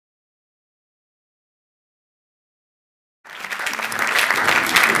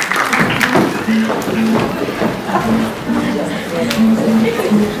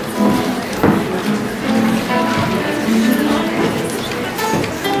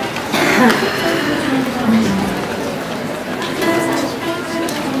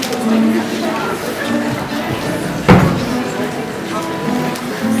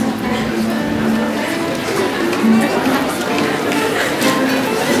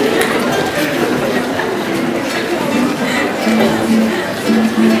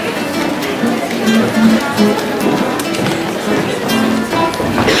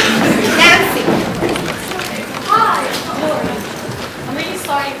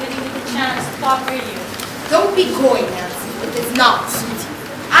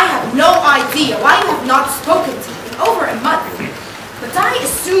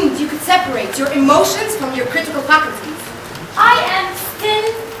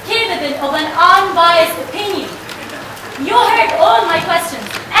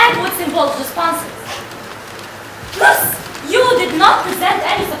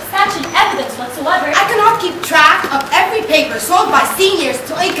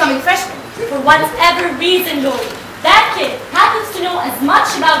Whatever reason, Laurie, that kid happens to know as much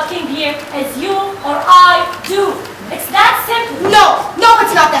about King Lear as you or I do. It's that simple. No,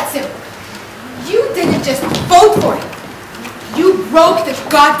 it's not that simple. You didn't just vote for him. You broke the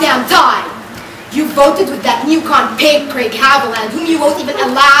goddamn tie. You voted with that Newcon pig, Craig Haviland, whom you won't even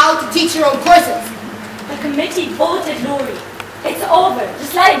allow to teach your own courses. The committee voted, Laurie. It's over.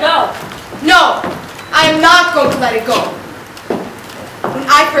 Just let it go. No, I am not going to let it go. When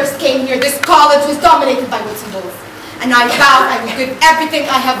I first came here, this college was dominated by Woodson bulls. And I vowed I would give everything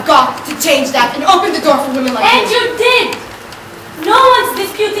I have got to change that and open the door for women like you. And you did! No one's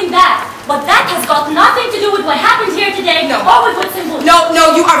disputing that. But that has got nothing to do with what happened here today or with Woodson bulls. No,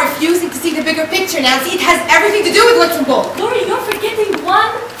 you are refusing to see the bigger picture, Nancy. It has everything to do with Woodson bulls. Laurie, you're forgetting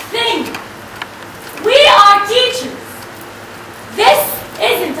one thing. We are teachers. This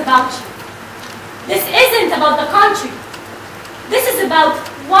isn't about you. This isn't about the country. This is about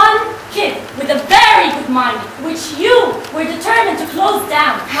one kid with a very good mind, which you were determined to close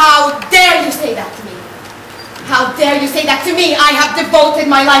down. How dare you say that to me? How dare you say that to me? I have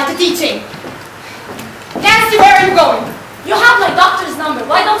devoted my life to teaching. Nancy, where are you going? You have my doctor's number.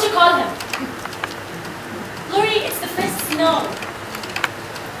 Why don't you call him? Laurie, it's the first snow.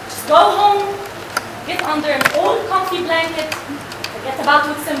 Just go home, get under an old comfy blanket, forget about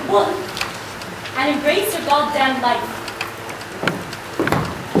Woodson bull, and embrace your goddamn life.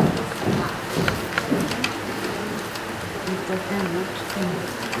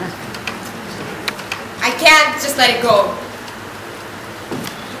 I can't just let it go.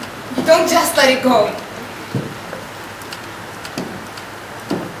 You don't just let it go.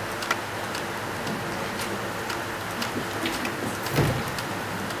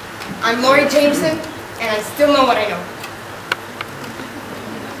 I'm Laurie Jameson, and I still know what I know.